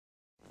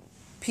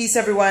Peace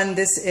everyone,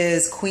 this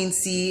is Queen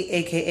C,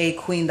 aka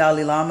Queen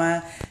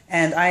Dollylama,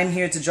 and I am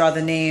here to draw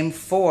the name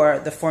for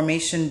the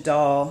Formation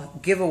Doll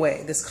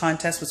giveaway. This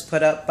contest was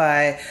put up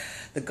by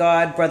the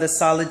god brother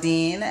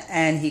Saladin,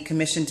 and he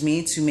commissioned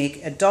me to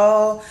make a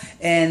doll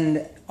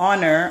in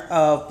honor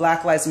of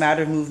Black Lives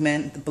Matter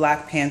movement, the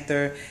Black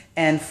Panther,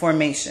 and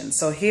Formation.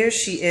 So here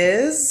she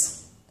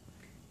is.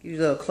 Give you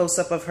a little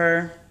close-up of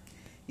her.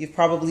 You've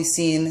probably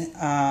seen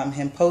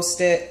him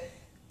post it.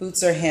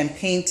 Boots are hand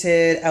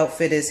painted,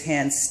 outfit is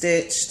hand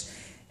stitched,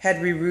 head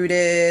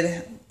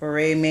rerooted,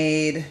 beret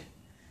made,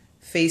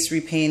 face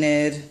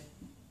repainted,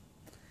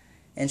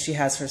 and she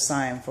has her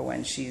sign for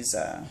when she's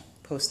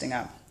posting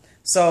up.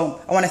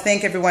 So I want to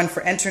thank everyone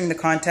for entering the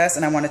contest,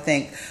 and I want to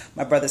thank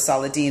my brother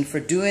Saladin for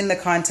doing the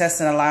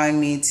contest and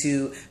allowing me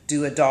to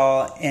do a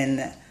doll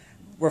in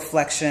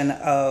reflection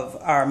of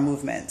our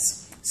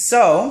movements.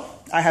 So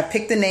I have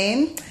picked the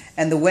name,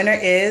 and the winner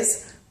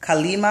is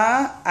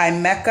Kalima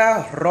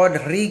Imeka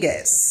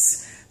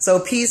Rodriguez. So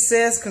peace,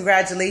 sis.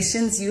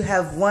 Congratulations. You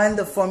have won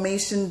the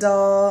Formation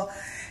doll.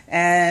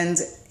 And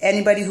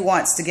anybody who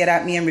wants to get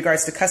at me in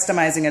regards to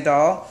customizing a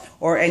doll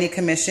or any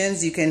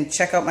commissions, you can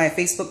check out my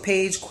Facebook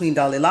page, Queen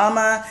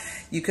Dollylama.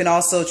 You can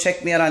also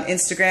check me out on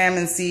Instagram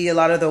and see a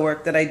lot of the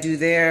work that I do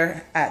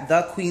there at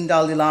the Queen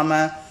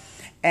Dollylama.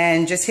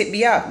 And just hit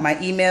me up.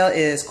 My email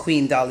is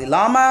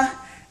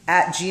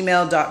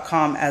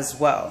queendollylama@gmail.com as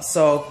well.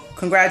 So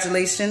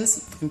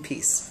congratulations and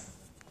peace.